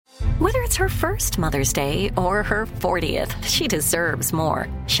Whether it's her first Mother's Day or her 40th, she deserves more.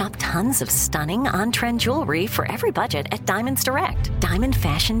 Shop tons of stunning on-trend jewelry for every budget at Diamonds Direct. Diamond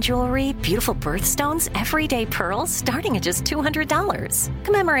fashion jewelry, beautiful birthstones, everyday pearls starting at just $200.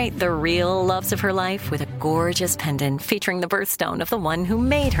 Commemorate the real loves of her life with a gorgeous pendant featuring the birthstone of the one who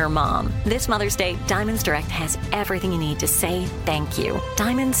made her mom. This Mother's Day, Diamonds Direct has everything you need to say thank you.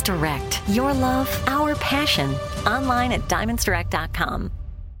 Diamonds Direct. Your love, our passion. Online at diamondsdirect.com.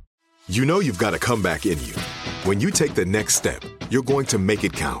 You know you've got a comeback in you. When you take the next step, you're going to make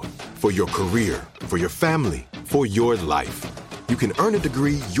it count. For your career, for your family, for your life. You can earn a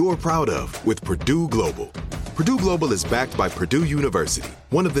degree you're proud of with Purdue Global. Purdue Global is backed by Purdue University,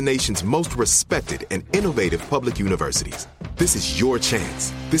 one of the nation's most respected and innovative public universities. This is your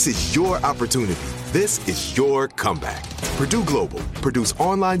chance. This is your opportunity. This is your comeback. Purdue Global, Purdue's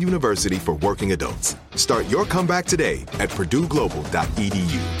online university for working adults. Start your comeback today at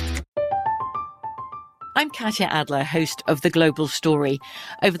purdueglobal.edu. I'm Katya Adler, host of The Global Story.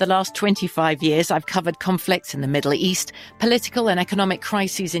 Over the last 25 years, I've covered conflicts in the Middle East, political and economic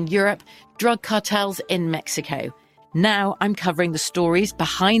crises in Europe, drug cartels in Mexico. Now I'm covering the stories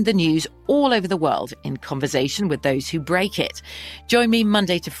behind the news all over the world in conversation with those who break it. Join me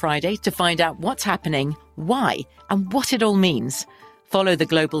Monday to Friday to find out what's happening, why, and what it all means. Follow The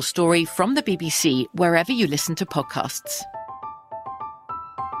Global Story from the BBC wherever you listen to podcasts.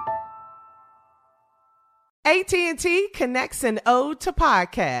 AT&T connects an ode to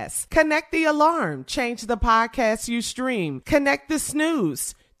podcasts. Connect the alarm. Change the podcast you stream. Connect the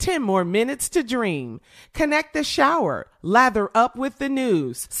snooze. 10 more minutes to dream. Connect the shower. Lather up with the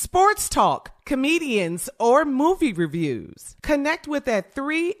news. Sports talk, comedians, or movie reviews. Connect with that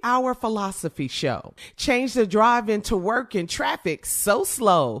 3-hour philosophy show. Change the drive into work in traffic so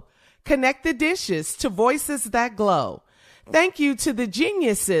slow. Connect the dishes to voices that glow. Thank you to the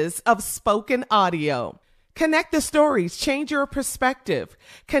geniuses of spoken audio. Connect the stories, change your perspective.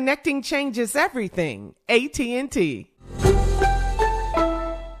 Connecting changes everything. AT&T.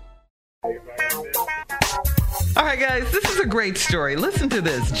 All right, guys, this is a great story. Listen to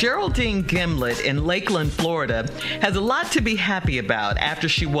this. Geraldine Gimlet in Lakeland, Florida, has a lot to be happy about after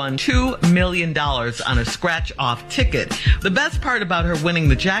she won $2 million on a scratch-off ticket. The best part about her winning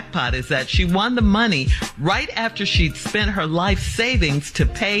the jackpot is that she won the money right after she'd spent her life savings to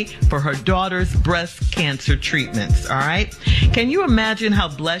pay for her daughter's breast cancer treatments, all right? Can you imagine how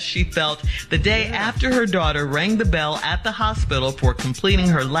blessed she felt the day after her daughter rang the bell at the hospital for completing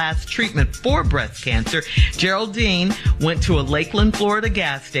her last treatment for breast cancer? Geraldine went to a Lakeland, Florida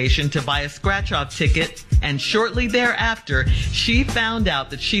gas station to buy a scratch-off ticket, and shortly thereafter, she found out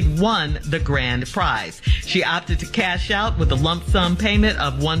that she'd won the grand prize. She opted to cash out with a lump sum payment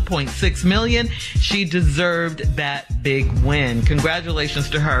of $1.6 million. She deserved that big win. Congratulations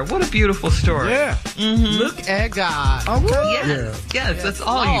to her. What a beautiful story. Yeah. Mm-hmm. Look at God. Okay. Yes, that's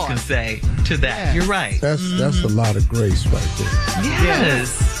all you can say to that. Yes. You're right. That's a lot of grace right there.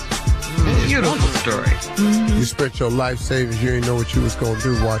 Yes. Beautiful story. Mm-hmm. You spent your life savings. You didn't know what you was going to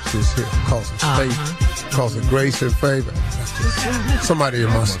do. Watch this here. Cause of faith, cause of grace and favor. Somebody in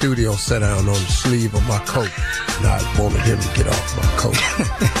my studio sat down on the sleeve of my coat, and I wanted him to get off my coat.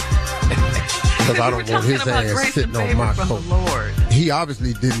 Because I don't want his ass sitting on my coat. He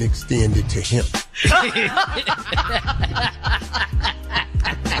obviously didn't extend it to him.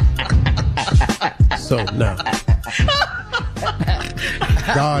 So now,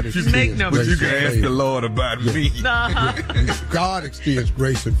 God extends but you can ask the Lord about me. God extends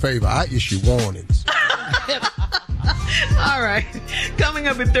grace and favor. I issue warnings. All right. Coming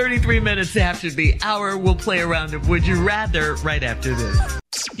up at 33 minutes after the hour, we'll play a round of Would You Rather right after this.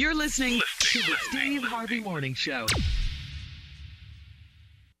 You're listening to the Steve Harvey Morning Show.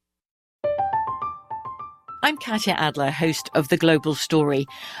 I'm Katya Adler, host of The Global Story.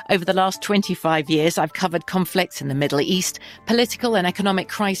 Over the last 25 years, I've covered conflicts in the Middle East, political and economic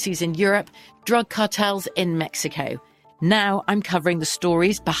crises in Europe, drug cartels in Mexico. Now I'm covering the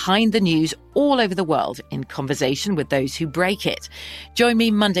stories behind the news all over the world in conversation with those who break it. Join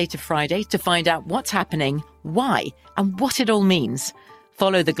me Monday to Friday to find out what's happening, why, and what it all means.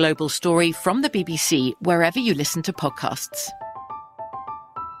 Follow The Global Story from the BBC wherever you listen to podcasts.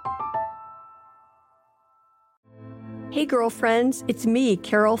 Hey girlfriends, it's me,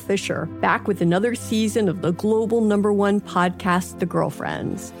 Carol Fisher, back with another season of the global #1 podcast, The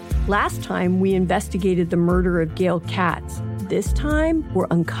Girlfriends. Last time, we investigated the murder of Gail Katz. This time, we're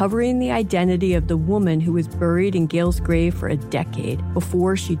uncovering the identity of the woman who was buried in Gail's grave for a decade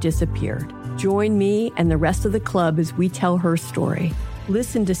before she disappeared. Join me and the rest of the club as we tell her story.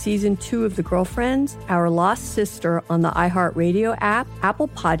 Listen to Season 2 of The Girlfriends, Our Lost Sister on the iHeartRadio app, Apple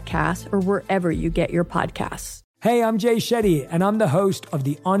Podcasts, or wherever you get your podcasts. Hey, I'm Jay Shetty, and I'm the host of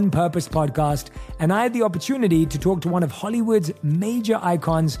the On Purpose podcast, and I had the opportunity to talk to one of Hollywood's major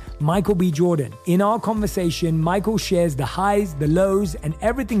icons, Michael B. Jordan. In our conversation, Michael shares the highs, the lows, and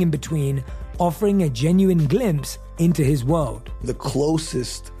everything in between, offering a genuine glimpse into his world. The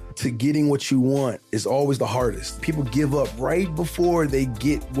closest to getting what you want is always the hardest. People give up right before they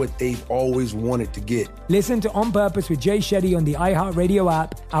get what they've always wanted to get. Listen to On Purpose with Jay Shetty on the iHeartRadio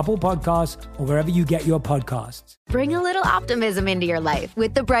app, Apple Podcasts, or wherever you get your podcasts. Bring a little optimism into your life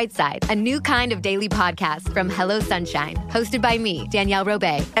with The Bright Side, a new kind of daily podcast from Hello Sunshine, hosted by me, Danielle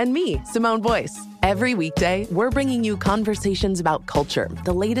Robay. And me, Simone Boyce. Every weekday, we're bringing you conversations about culture,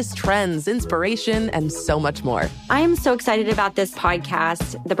 the latest trends, inspiration, and so much more. I am so excited about this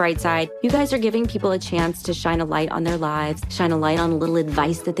podcast, The Bright Side. You guys are giving people a chance to shine a light on their lives, shine a light on a little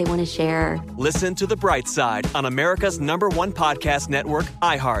advice that they want to share. Listen to The Bright Side on America's #1 podcast network,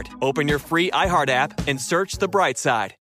 iHeart. Open your free iHeart app and search The Bright Side.